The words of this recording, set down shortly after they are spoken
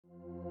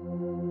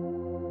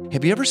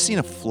Have you ever seen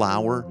a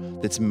flower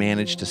that's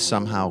managed to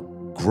somehow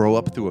grow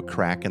up through a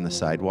crack in the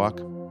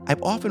sidewalk?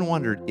 I've often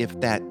wondered if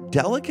that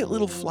delicate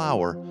little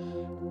flower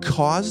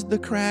caused the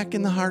crack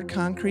in the hard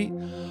concrete,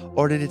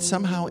 or did it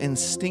somehow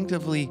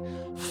instinctively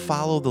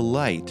follow the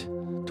light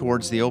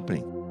towards the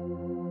opening?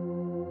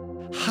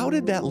 How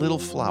did that little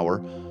flower,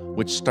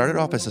 which started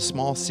off as a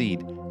small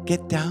seed,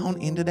 get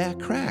down into that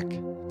crack,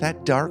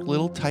 that dark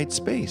little tight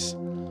space?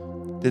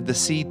 Did the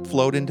seed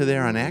float into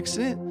there on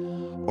accident,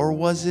 or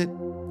was it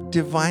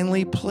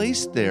divinely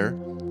placed there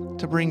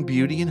to bring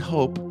beauty and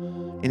hope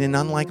in an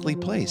unlikely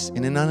place,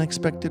 in an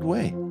unexpected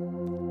way?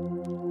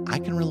 I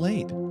can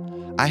relate.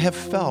 I have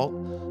felt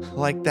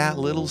like that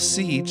little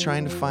seed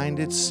trying to find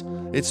its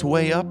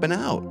way up and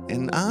out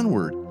and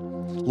onward,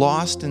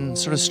 lost and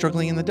sort of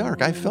struggling in the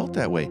dark. I felt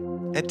that way.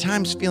 At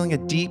times feeling a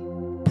deep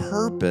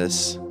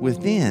purpose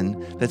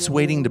within that's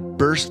waiting to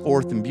burst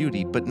forth in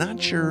beauty, but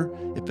not sure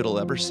if it'll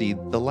ever see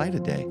the light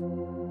of day.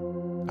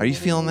 Are you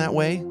feeling that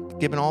way,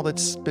 given all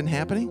that's been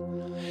happening?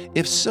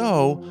 If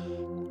so,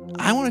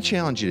 I want to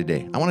challenge you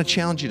today. I want to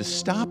challenge you to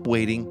stop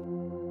waiting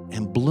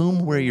and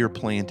bloom where you're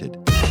planted.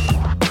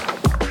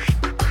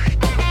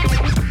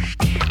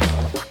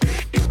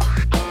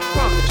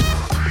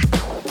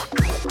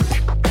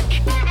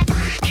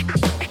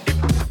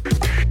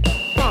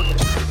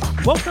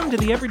 Welcome to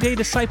the Everyday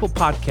Disciple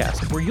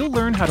Podcast, where you'll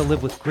learn how to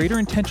live with greater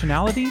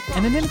intentionality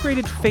and an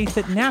integrated faith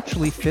that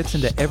naturally fits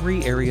into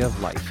every area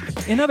of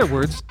life. In other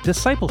words,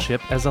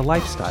 discipleship as a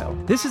lifestyle.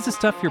 This is the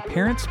stuff your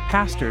parents,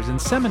 pastors,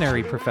 and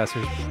seminary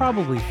professors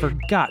probably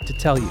forgot to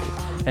tell you.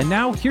 And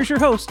now, here's your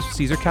host,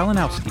 Caesar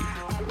Kalinowski.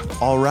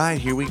 All right,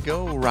 here we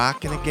go,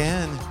 rocking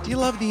again. Do you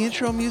love the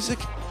intro music?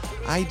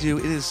 I do.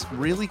 It is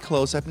really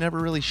close. I've never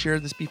really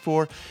shared this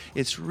before.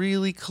 It's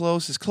really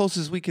close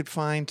as we could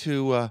find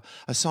to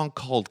a song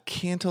called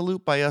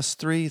Cantaloupe by Us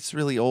Three. It's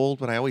really old,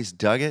 but I always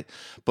dug it.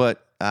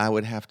 But I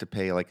would have to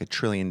pay like $1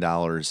 trillion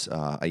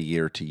a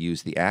year to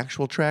use the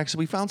actual track. So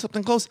we found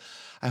something close.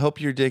 I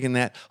hope you're digging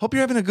that. Hope you're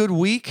having a good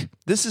week.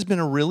 This has been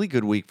a really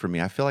good week for me.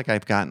 I feel like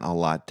I've gotten a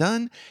lot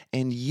done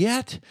and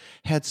yet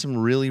had some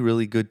really,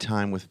 really good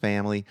time with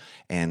family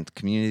and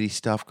community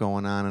stuff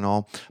going on and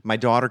all. My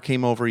daughter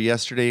came over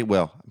yesterday.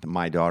 Well,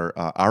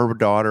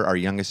 our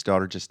youngest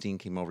daughter, Justine,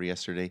 came over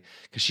yesterday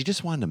because she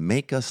just wanted to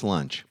make us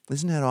lunch.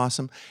 Isn't that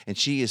awesome? And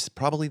she is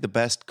probably the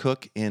best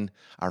cook in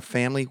our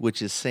family,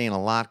 which is saying a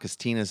lot because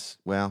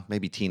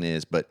maybe Tina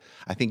is, but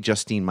I think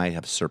Justine might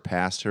have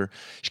surpassed her.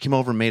 She came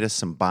over and made us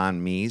some banh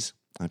mi. I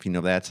don't know if you know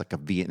that. It's like a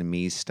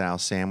Vietnamese style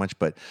sandwich,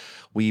 but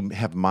we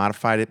have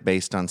modified it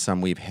based on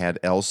some we've had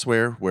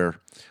elsewhere where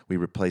we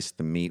replaced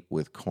the meat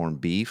with corned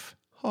beef.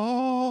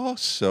 Oh,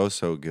 so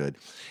good.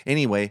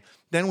 Anyway,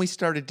 then we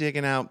started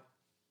digging out,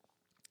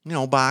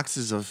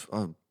 boxes of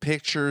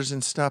pictures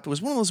and stuff. It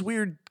was one of those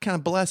weird kind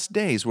of blessed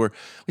days where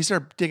we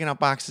started digging out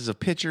boxes of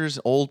pictures,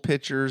 old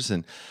pictures,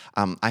 and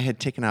I had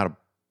taken out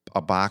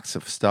a box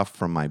of stuff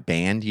from my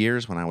band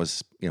years when I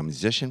was a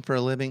musician for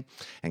a living,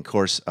 and of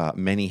course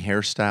many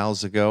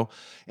hairstyles ago,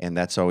 and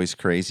that's always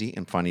crazy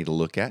and funny to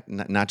look at.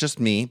 Not just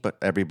me, but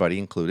everybody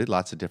included,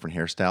 lots of different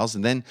hairstyles.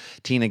 And then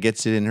Tina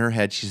gets it in her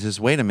head. She says,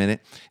 wait a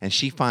minute, and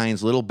she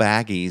finds little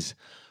baggies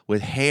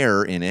with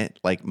hair in it,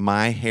 like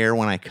my hair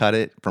when I cut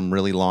it from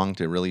really long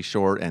to really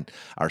short, and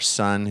our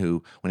son,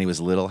 who when he was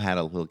little had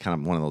a little kind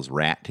of one of those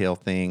rat tail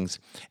things,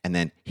 and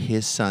then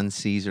his son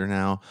Caesar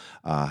now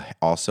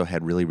also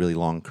had really, really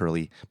long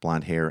curly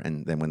blonde hair,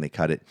 and then when they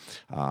cut it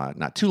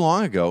not too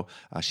long ago,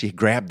 she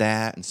grabbed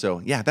that, and so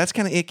yeah, that's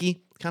kind of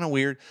icky. Kind of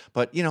weird,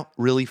 but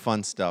really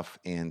fun stuff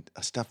and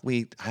stuff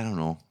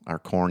are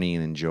corny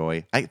and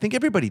enjoy. I think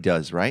everybody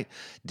does, right?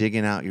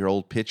 Digging out your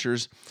old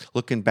pictures,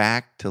 looking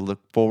back to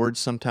look forward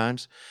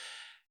sometimes.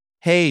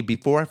 Hey,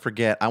 before I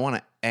forget, I want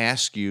to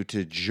ask you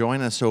to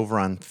join us over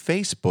on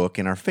Facebook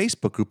in our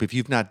Facebook group if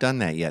you've not done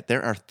that yet.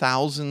 There are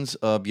thousands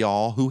of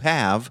y'all who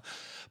have,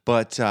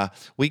 but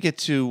we get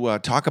to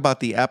talk about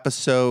the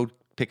episode,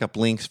 pick up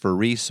links for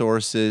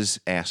resources,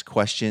 ask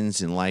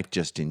questions in life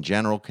just in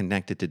general,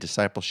 connected to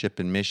discipleship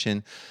and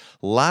mission.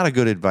 A lot of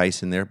good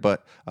advice in there,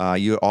 but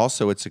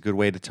it's a good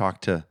way to talk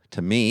to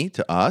me,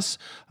 to us,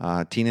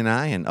 Tina and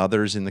I, and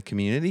others in the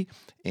community,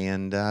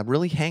 and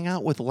really hang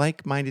out with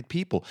like-minded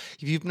people.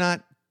 If you've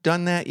not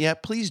done that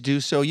yet, please do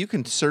so. You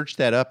can search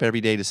that up,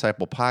 Everyday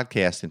Disciple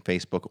Podcast in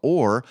Facebook,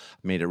 or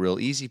made it real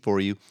easy for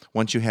you.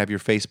 Once you have your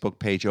Facebook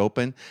page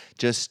open,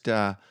 just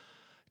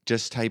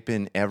type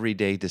in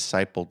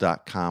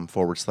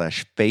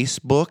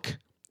everydaydisciple.com/Facebook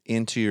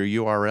into your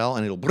URL,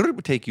 and it'll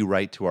take you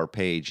right to our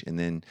page, and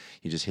then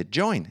you just hit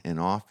join, and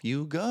off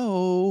you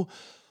go.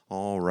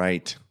 All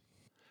right.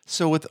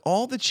 So with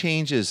all the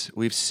changes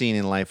we've seen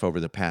in life over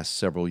the past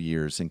several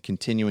years and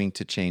continuing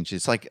to change,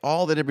 it's like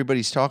all that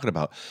everybody's talking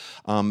about.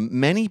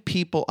 Many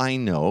people I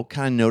know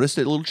kind of noticed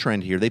a little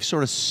trend here. They've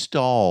sort of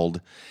stalled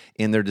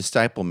in their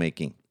disciple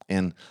making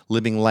and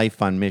living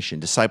life on mission,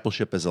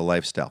 discipleship as a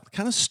lifestyle.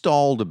 Kind of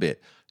stalled a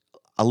bit,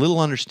 a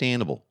little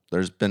understandable.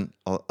 There's been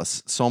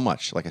so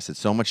much, like I said,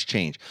 so much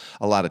change.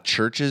 A lot of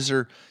churches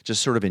are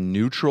just sort of in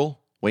neutral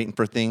waiting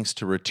for things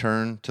to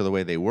return to the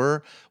way they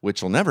were,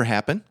 which will never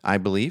happen, I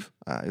believe.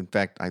 In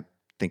fact, I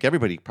think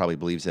everybody probably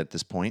believes that at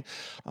this point.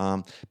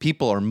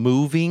 People are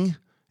moving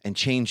and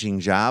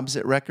changing jobs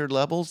at record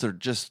levels. They're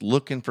just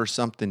looking for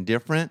something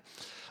different.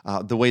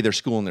 The way they're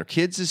schooling their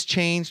kids has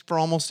changed for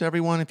almost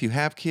everyone. If you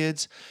have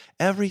kids,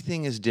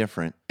 everything is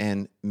different,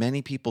 and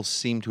many people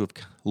seem to have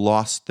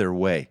lost their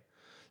way.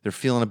 They're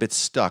feeling a bit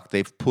stuck.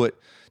 They've put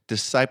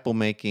disciple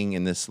making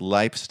and this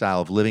lifestyle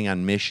of living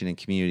on mission and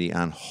community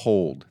on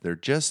hold. They're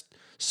just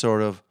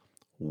sort of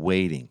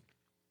waiting.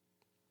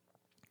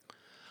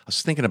 I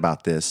was thinking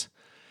about this.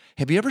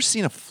 Have you ever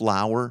seen a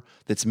flower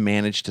that's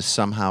managed to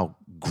somehow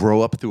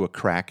grow up through a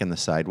crack in the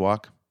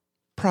sidewalk?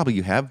 Probably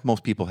you have.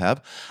 Most people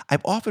have.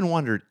 I've often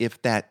wondered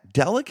if that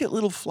delicate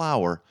little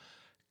flower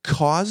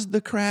caused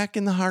the crack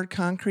in the hard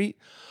concrete,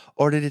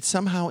 or did it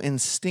somehow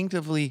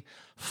instinctively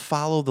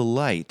follow the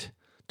light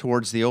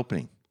towards the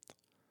opening?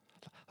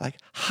 Like,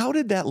 how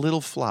did that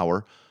little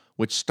flower,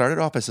 which started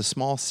off as a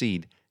small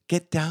seed,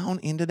 get down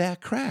into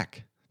that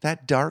crack,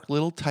 that dark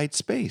little tight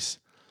space?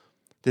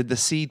 Did the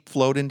seed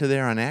float into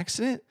there on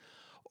accident,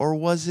 or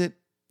was it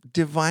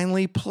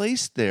divinely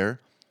placed there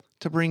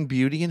to bring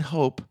beauty and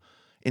hope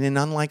in an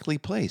unlikely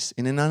place,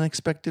 in an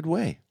unexpected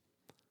way?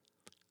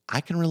 I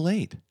can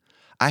relate.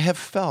 I have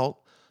felt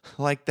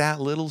like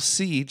that little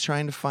seed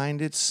trying to find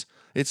its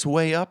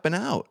way up and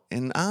out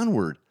and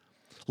onward,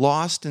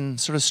 lost and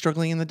sort of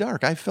struggling in the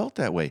dark. I felt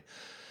that way.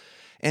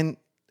 And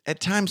at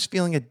times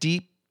feeling a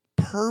deep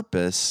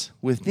purpose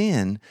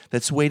within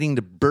that's waiting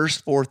to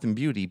burst forth in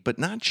beauty, but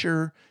not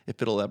sure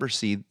if it'll ever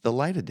see the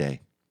light of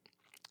day.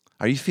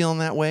 Are you feeling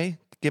that way,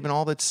 given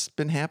all that's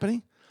been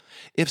happening?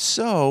 If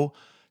so,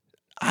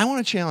 I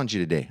want to challenge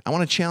you today. I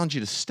want to challenge you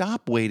to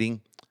stop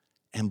waiting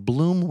and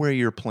bloom where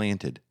you're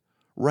planted,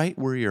 right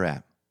where you're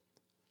at.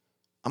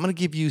 I'm going to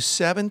give you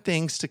 7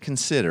 things to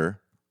consider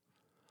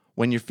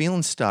when you're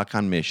feeling stuck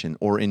on mission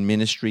or in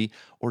ministry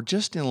or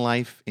just in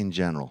life in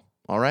general.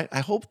 All right? I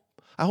hope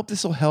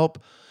this will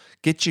help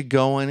get you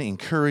going,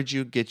 encourage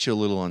you, get you a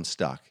little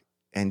unstuck.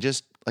 And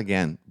just,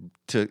 again,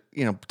 to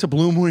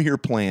bloom where you're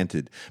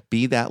planted.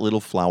 Be that little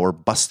flower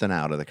busting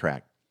out of the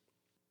crack.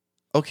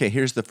 Okay,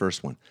 here's the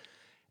first one.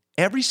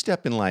 Every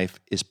step in life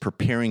is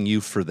preparing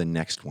you for the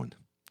next one.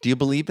 Do you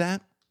believe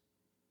that?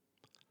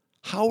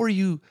 How are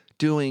you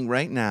doing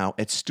right now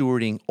at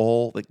stewarding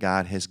all that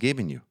God has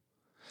given you?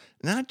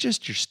 Not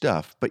just your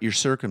stuff, but your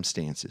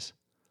circumstances.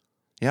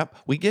 Yep,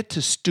 we get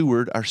to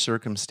steward our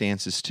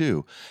circumstances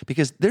too,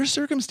 because they're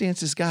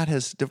circumstances God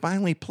has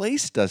divinely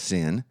placed us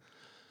in,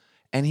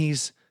 and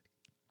He's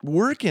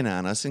working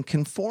on us and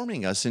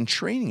conforming us and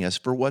training us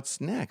for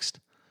what's next.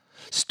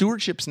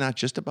 Stewardship's not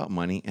just about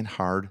money and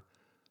hard,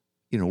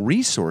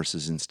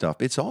 resources and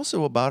stuff. It's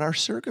also about our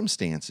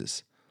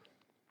circumstances.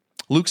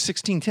 Luke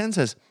 16:10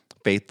 says,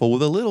 faithful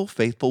with a little,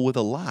 faithful with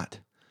a lot.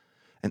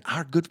 And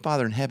our good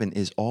Father in heaven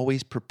is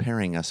always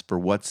preparing us for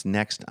what's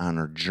next on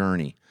our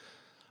journey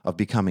of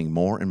becoming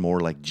more and more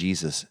like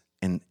Jesus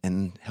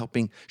and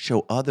helping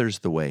show others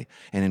the way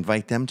and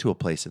invite them to a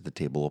place at the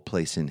table, a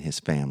place in His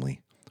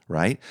family,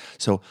 right?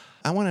 So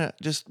I want to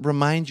just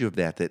remind you of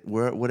that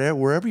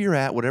wherever you're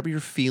at, whatever you're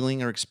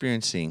feeling or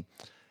experiencing,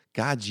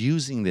 God's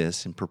using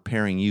this and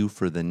preparing you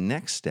for the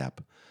next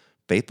step,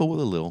 faithful with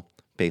a little,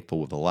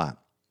 faithful with a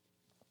lot.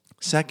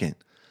 Second,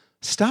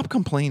 stop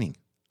complaining.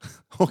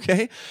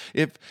 Okay?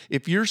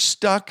 If you're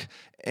stuck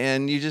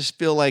and you just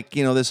feel like,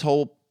 this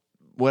whole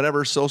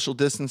whatever social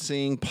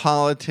distancing,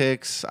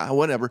 politics,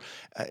 whatever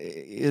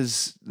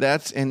just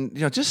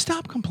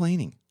stop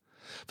complaining.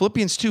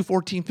 Philippians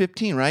 2:14,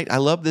 15, right? I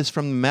love this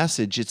from the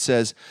Message. It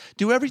says,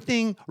 do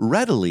everything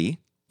readily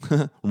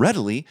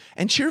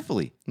and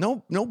cheerfully.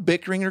 No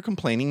bickering or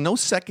complaining, no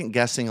second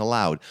guessing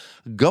allowed.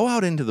 Go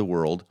out into the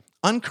world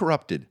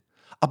uncorrupted,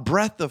 a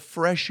breath of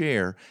fresh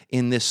air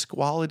in this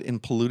squalid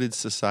and polluted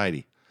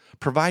society.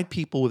 Provide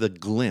people with a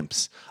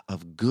glimpse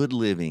of good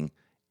living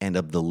and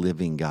of the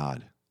living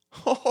God.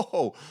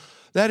 Oh,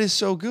 that is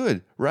so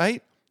good,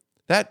 right?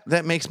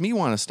 That makes me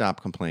want to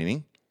stop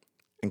complaining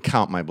and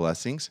count my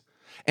blessings.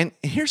 And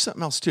here's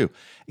something else too.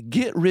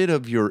 Get rid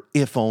of your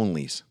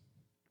if-onlys.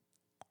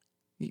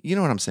 You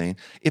know what I'm saying?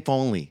 If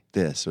only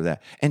this or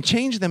that. And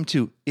change them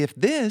to if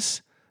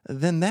this,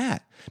 then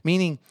that.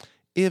 Meaning,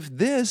 if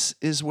this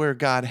is where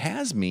God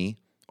has me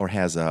or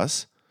has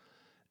us,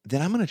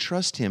 then I'm going to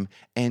trust Him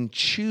and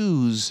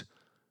choose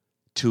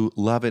to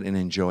love it and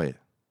enjoy it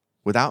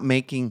without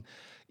making,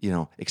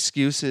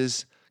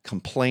 excuses,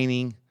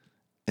 complaining,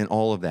 and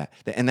all of that.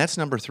 And that's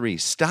number 3.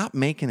 Stop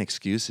making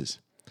excuses.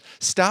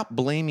 Stop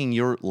blaming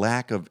your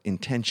lack of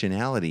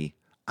intentionality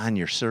on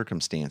your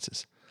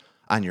circumstances,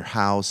 on your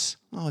house.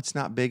 Oh, it's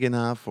not big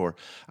enough, or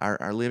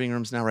our living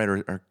room's not right,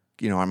 or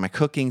my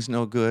cooking's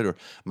no good, or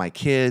my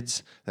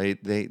kids,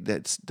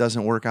 that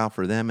doesn't work out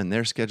for them and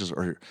their schedules,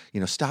 or,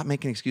 stop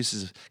making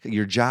excuses.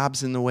 Your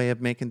job's in the way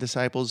of making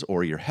disciples,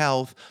 or your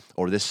health,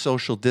 or this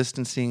social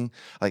distancing.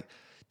 Like,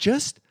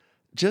 just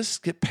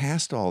get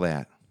past all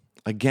that.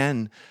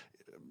 Again,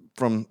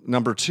 from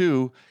number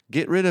 2,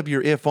 get rid of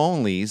your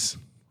if-onlys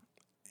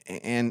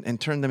and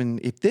turn them in,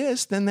 if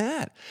this, then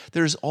that.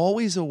 There's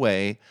always a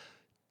way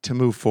to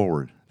move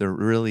forward. There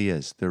really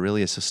is. There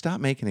really is. So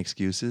stop making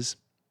excuses,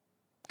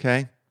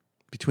 okay?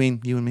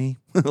 Between you and me,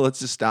 let's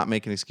just stop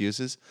making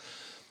excuses.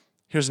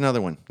 Here's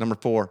another one, number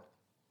 4.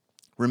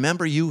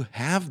 Remember, you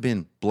have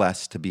been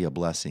blessed to be a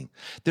blessing.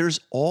 There's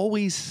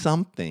always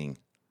something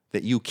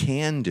that you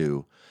can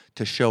do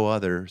to show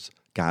others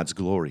God's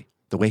glory,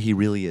 the way he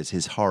really is,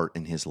 his heart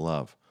and his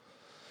love.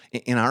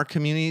 In our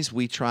communities,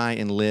 we try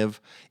and live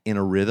in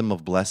a rhythm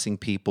of blessing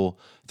people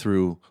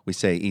through, we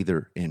say,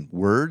 either in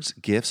words,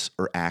 gifts,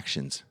 or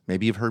actions.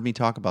 Maybe you've heard me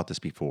talk about this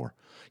before.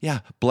 Yeah,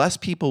 bless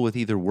people with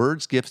either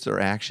words, gifts, or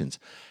actions.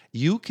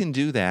 You can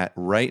do that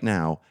right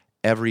now,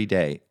 every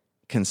day,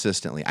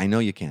 consistently. I know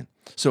you can.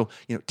 So,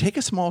 take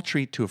a small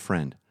treat to a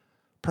friend.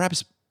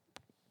 Perhaps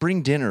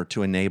bring dinner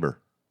to a neighbor.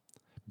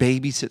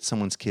 Babysit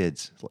someone's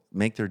kids.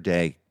 Make their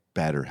day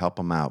better. Help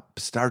them out.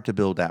 Start to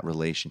build that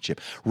relationship.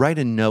 Write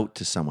a note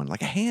to someone,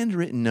 like a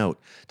handwritten note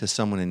to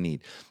someone in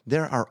need.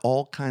 There are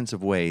all kinds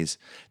of ways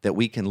that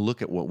we can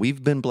look at what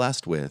we've been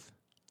blessed with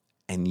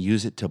and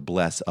use it to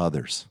bless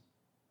others.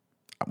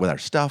 With our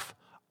stuff,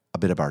 a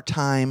bit of our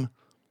time,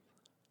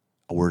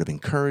 a word of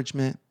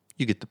encouragement.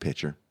 You get the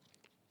picture.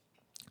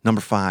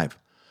 Number 5,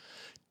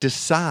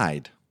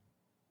 decide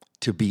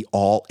to be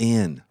all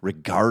in,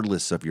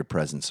 regardless of your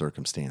present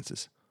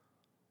circumstances.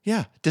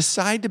 Yeah,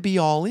 decide to be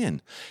all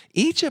in.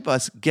 Each of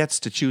us gets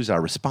to choose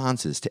our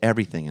responses to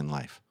everything in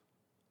life,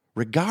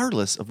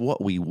 regardless of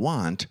what we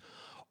want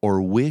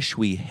or wish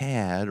we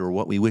had or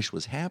what we wish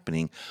was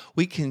happening.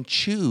 We can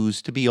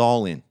choose to be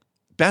all in.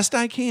 Best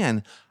I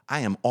can, I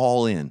am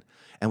all in.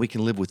 And we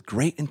can live with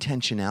great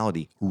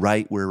intentionality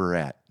right where we're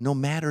at, no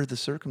matter the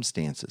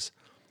circumstances.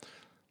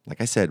 Like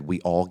I said,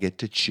 we all get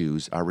to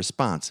choose our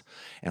response.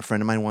 And a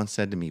friend of mine once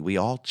said to me, we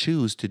all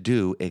choose to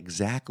do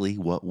exactly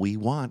what we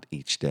want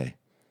each day.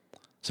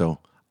 So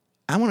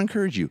I want to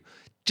encourage you,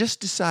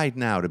 just decide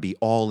now to be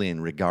all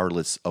in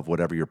regardless of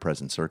whatever your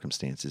present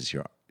circumstances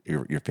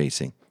you're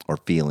facing or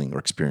feeling or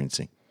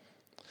experiencing.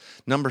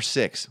 Number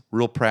 6,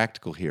 real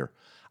practical here.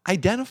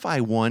 Identify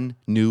one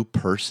new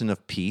person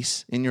of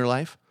peace in your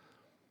life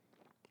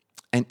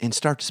and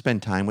start to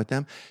spend time with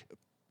them.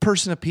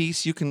 Person of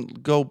peace, you can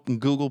go and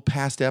Google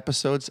past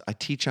episodes. I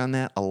teach on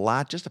that a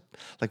lot. Just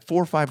like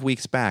 4 or 5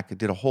 weeks back, I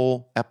did a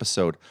whole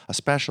episode, a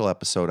special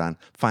episode on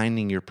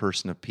finding your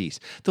person of peace.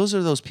 Those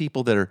are those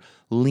people that are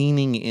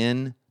leaning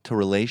in to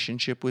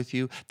relationship with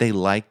you. They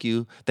like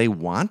you. They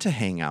want to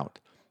hang out.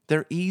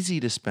 They're easy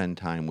to spend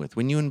time with.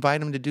 When you invite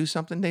them to do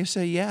something, they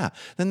say, yeah.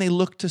 Then they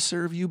look to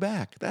serve you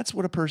back. That's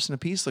what a person of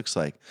peace looks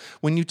like.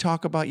 When you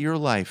talk about your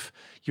life,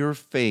 your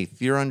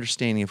faith, your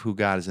understanding of who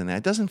God is in that,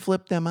 it doesn't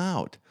flip them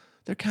out.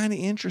 They're kind of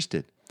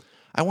interested.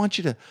 I want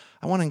to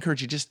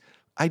encourage you, just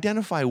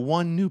identify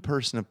one new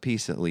person of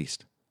peace at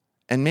least.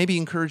 And maybe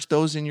encourage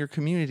those in your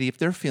community, if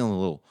they're feeling a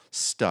little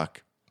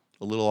stuck,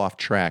 a little off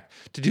track,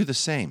 to do the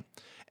same.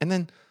 And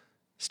then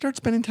start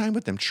spending time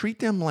with them. Treat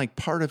them like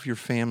part of your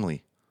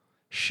family.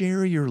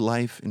 Share your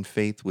life and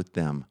faith with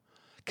them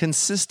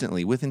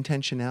consistently, with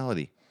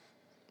intentionality.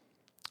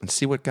 And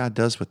see what God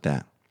does with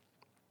that.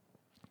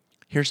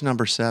 Here's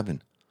number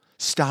 7.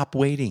 Stop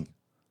waiting.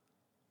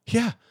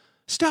 Yeah.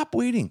 Stop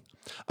waiting.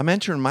 A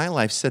mentor in my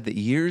life said that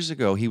years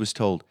ago he was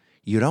told,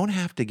 you don't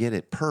have to get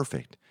it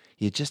perfect.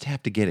 You just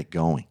have to get it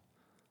going.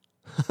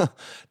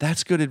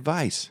 That's good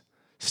advice.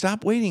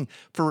 Stop waiting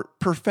for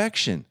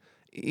perfection,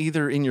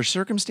 either in your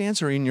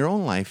circumstance or in your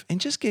own life, and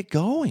just get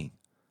going.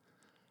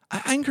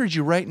 I encourage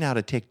you right now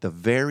to take the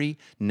very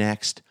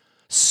next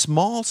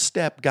small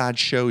step God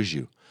shows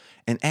you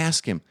and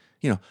ask him,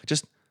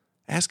 just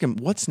ask him,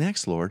 what's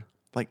next, Lord?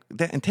 Like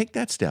that, and take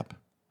that step.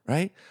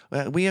 Right?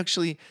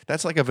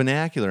 That's like a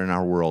vernacular in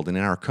our world and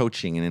in our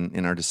coaching and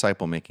in our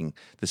disciple making,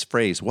 this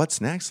phrase, what's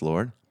next,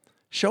 Lord?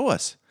 Show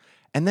us.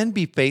 And then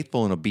be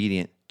faithful and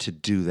obedient to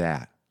do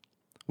that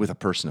with a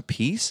person of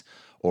peace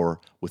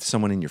or with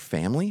someone in your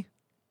family.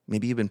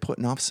 Maybe you've been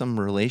putting off some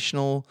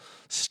relational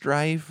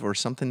strife or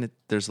something that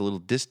there's a little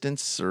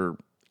distance or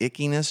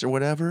ickiness or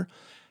whatever.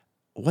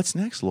 What's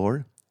next,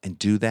 Lord? And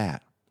do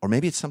that. Or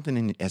maybe it's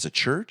something as a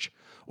church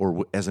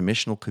or as a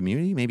missional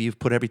community. Maybe you've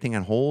put everything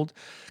on hold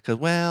because,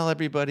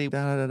 everybody,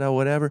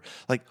 whatever.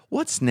 Like,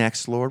 what's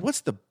next, Lord?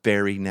 What's the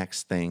very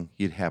next thing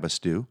you'd have us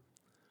do?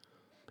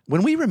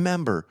 When we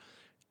remember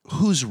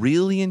who's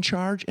really in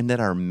charge and that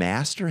our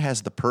master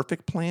has the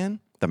perfect plan,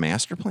 the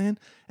master plan,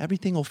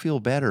 everything will feel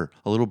better,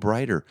 a little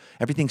brighter.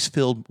 Everything's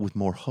filled with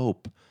more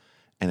hope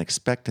and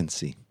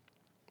expectancy.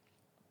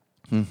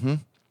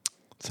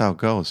 That's how it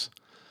goes.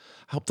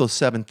 I hope those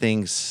 7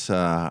 things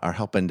are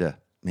helping to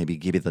maybe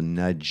give you the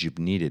nudge you've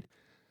needed.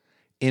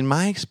 In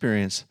my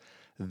experience,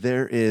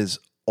 there is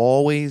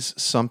always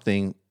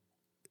something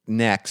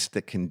next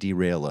that can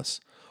derail us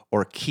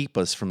or keep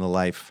us from the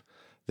life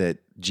that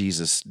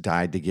Jesus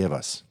died to give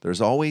us. There's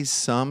always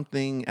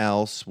something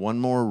else, one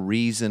more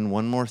reason,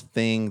 one more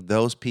thing,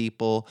 those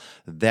people,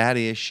 that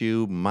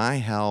issue, my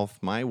health,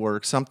 my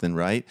work, something,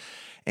 right?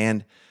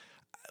 And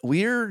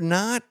we're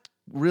not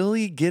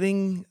really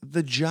getting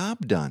the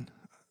job done.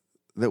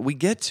 that we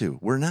get to.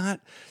 We're not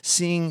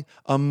seeing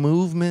a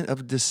movement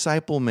of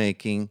disciple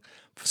making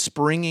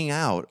springing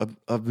out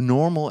of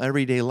normal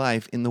everyday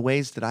life in the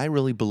ways that I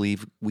really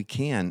believe we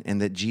can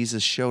and that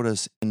Jesus showed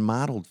us and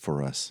modeled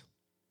for us.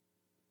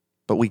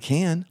 But we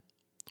can.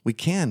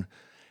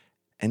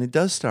 And it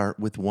does start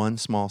with one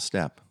small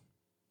step,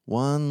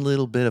 one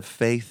little bit of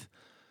faith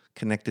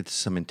connected to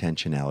some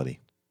intentionality.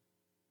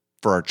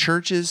 For our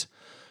churches,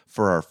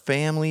 for our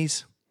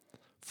families,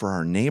 for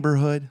our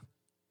neighborhood,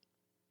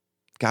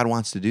 God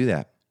wants to do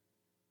that.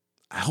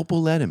 I hope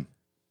we'll let him.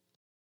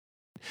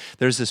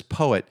 There's this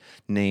poet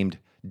named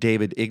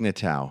David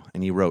Ignatow,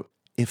 and he wrote,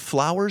 "If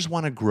flowers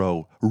want to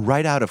grow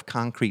right out of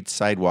concrete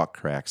sidewalk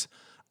cracks,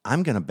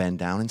 I'm going to bend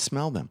down and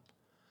smell them."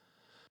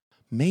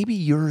 Maybe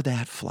you're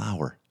that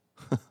flower.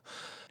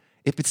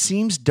 If it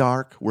seems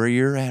dark where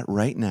you're at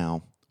right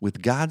now,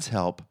 with God's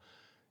help,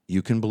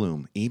 you can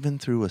bloom, even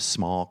through a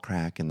small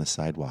crack in the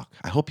sidewalk.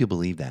 I hope you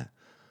believe that.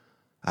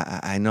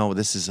 I know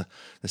this is a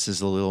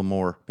little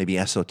more maybe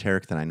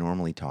esoteric than I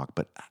normally talk,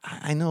 but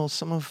I know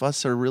some of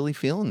us are really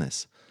feeling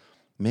this.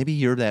 Maybe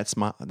you're that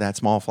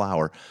small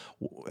flower,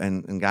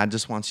 and God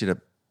just wants you to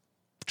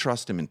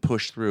trust him and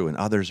push through, and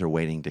others are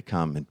waiting to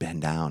come and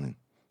bend down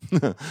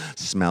and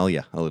smell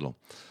you a little.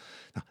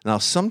 Now,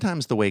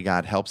 sometimes the way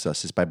God helps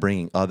us is by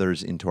bringing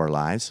others into our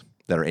lives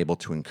that are able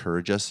to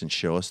encourage us and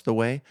show us the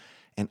way.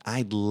 And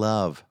I'd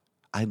love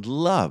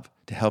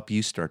to help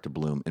you start to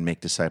bloom and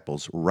make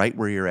disciples right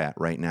where you're at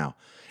right now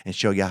and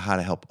show you how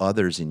to help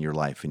others in your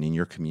life and in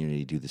your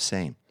community do the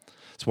same.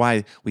 That's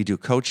why we do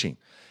coaching.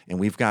 And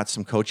we've got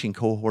some coaching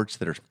cohorts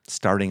that are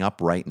starting up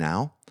right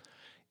now.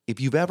 If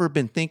you've ever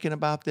been thinking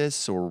about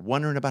this or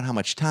wondering about how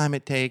much time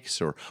it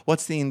takes or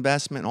what's the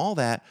investment, all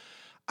that,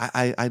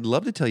 I'd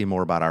love to tell you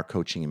more about our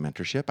coaching and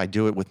mentorship. I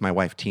do it with my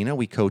wife, Tina.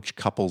 We coach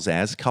couples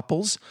as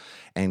couples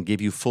and give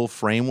you full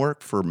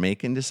framework for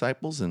making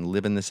disciples and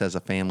living this as a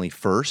family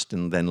first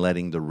and then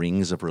letting the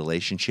rings of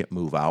relationship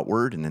move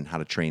outward and then how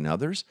to train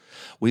others.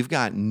 We've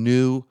got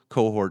new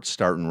cohorts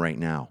starting right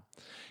now.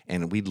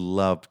 And we'd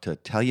love to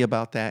tell you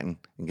about that and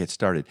get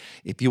started.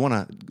 If you want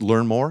to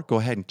learn more, go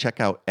ahead and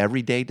check out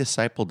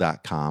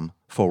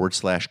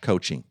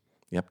everydaydisciple.com/coaching.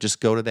 Yep, just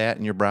go to that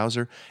in your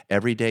browser,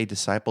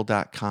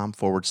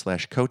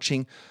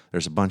 everydaydisciple.com/coaching.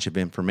 There's a bunch of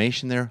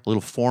information there, a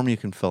little form you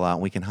can fill out.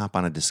 We can hop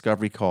on a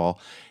discovery call,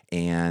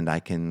 and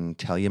I can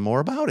tell you more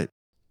about it.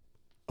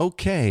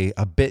 Okay,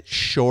 a bit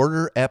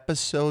shorter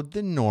episode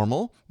than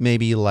normal.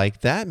 Maybe you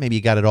like that. Maybe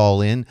you got it all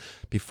in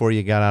before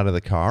you got out of the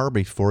car,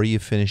 before you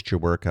finished your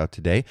workout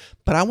today.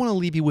 But I want to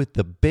leave you with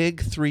the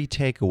big 3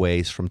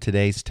 takeaways from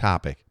today's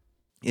topic.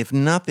 If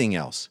nothing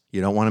else, you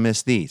don't want to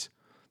miss these.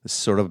 This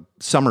sort of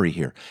summary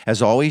here.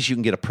 As always, you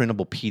can get a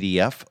printable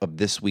PDF of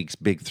this week's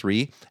Big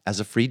 3 as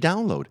a free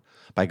download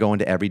by going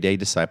to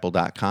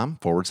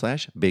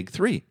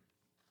everydaydisciple.com/big3.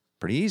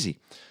 Pretty easy.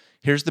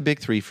 Here's the Big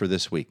 3 for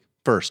this week.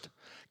 First,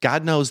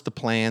 God knows the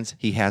plans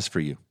he has for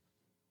you.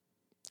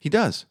 He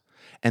does.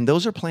 And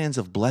those are plans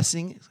of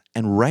blessing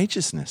and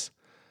righteousness.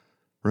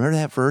 Remember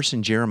that verse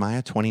in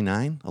Jeremiah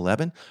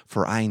 29:11?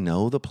 "For I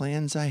know the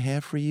plans I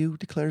have for you,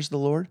 declares the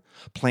Lord.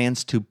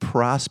 Plans to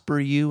prosper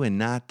you and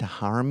not to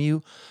harm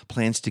you.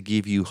 Plans to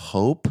give you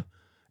hope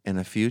and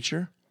a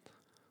future."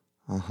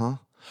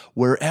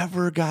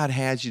 Wherever God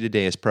has you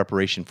today is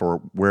preparation for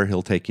where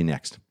he'll take you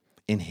next.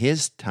 In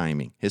his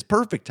timing, his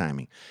perfect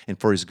timing, and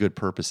for his good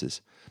purposes.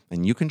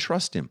 And you can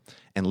trust him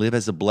and live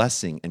as a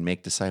blessing and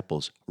make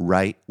disciples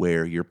right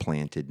where you're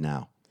planted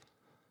now.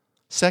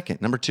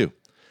 Second, number 2.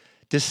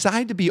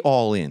 Decide to be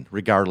all in,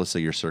 regardless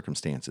of your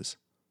circumstances.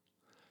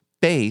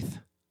 Faith,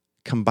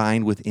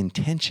 combined with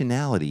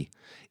intentionality,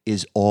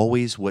 is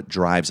always what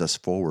drives us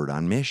forward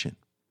on mission.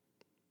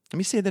 Let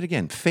me say that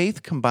again.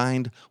 Faith,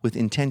 combined with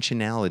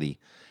intentionality,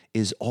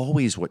 is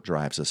always what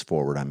drives us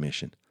forward on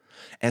mission.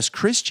 As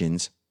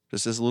Christians,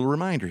 just as a little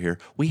reminder here,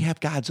 we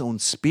have God's own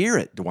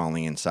Spirit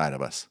dwelling inside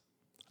of us,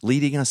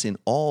 leading us in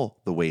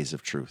all the ways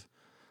of truth.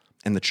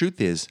 And the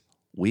truth is,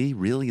 we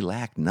really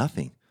lack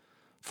nothing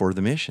for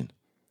the mission.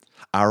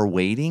 Our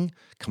waiting,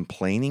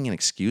 complaining, and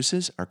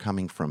excuses are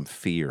coming from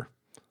fear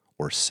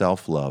or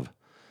self-love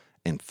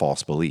and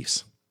false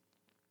beliefs.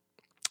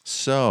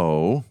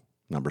 So,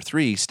 number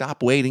 3,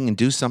 stop waiting and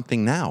do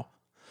something now.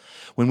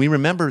 When we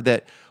remember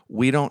that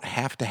we don't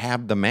have to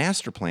have the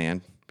master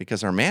plan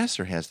because our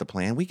master has the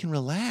plan, we can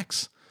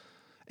relax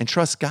and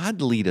trust God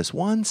to lead us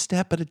one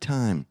step at a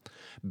time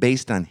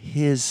based on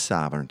his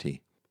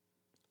sovereignty.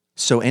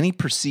 So any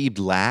perceived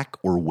lack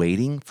or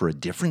waiting for a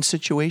different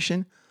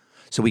situation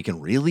so we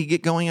can really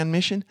get going on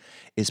mission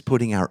is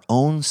putting our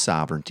own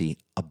sovereignty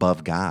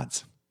above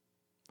God's.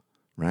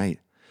 Right?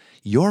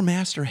 Your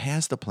master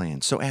has the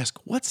plan. So ask,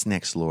 what's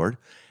next, Lord?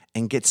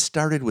 And get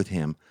started with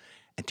him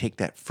and take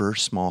that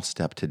first small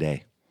step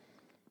today.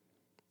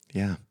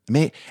 Yeah.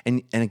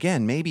 And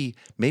again, maybe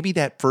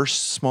that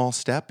first small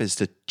step is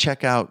to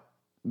check out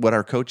what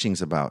our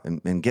coaching's about,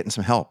 and getting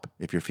some help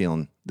if you're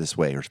feeling this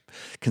way or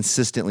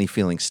consistently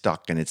feeling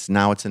stuck. And it's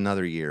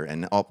another year.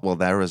 And I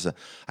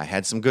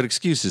had some good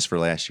excuses for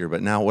last year,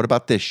 but now what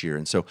about this year?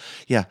 And so,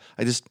 yeah,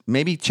 I just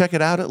maybe check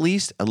it out at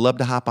least. I'd love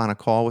to hop on a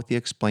call with you,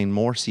 explain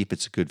more, see if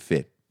it's a good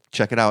fit.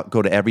 Check it out.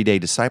 Go to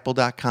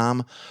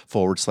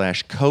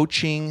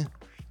everydaydisciple.com/coaching.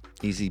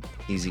 Easy,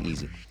 easy,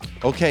 easy.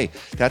 Okay,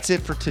 that's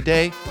it for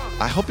today.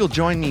 I hope you'll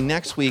join me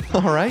next week.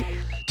 All right?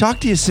 Talk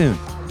to you soon.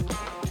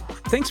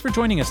 Thanks for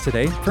joining us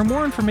today. For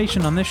more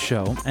information on this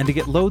show and to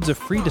get loads of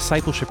free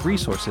discipleship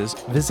resources,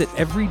 visit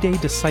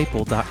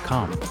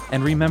everydaydisciple.com.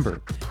 And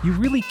remember, you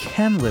really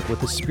can live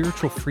with the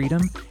spiritual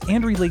freedom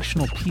and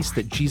relational peace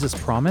that Jesus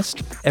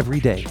promised every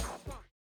day.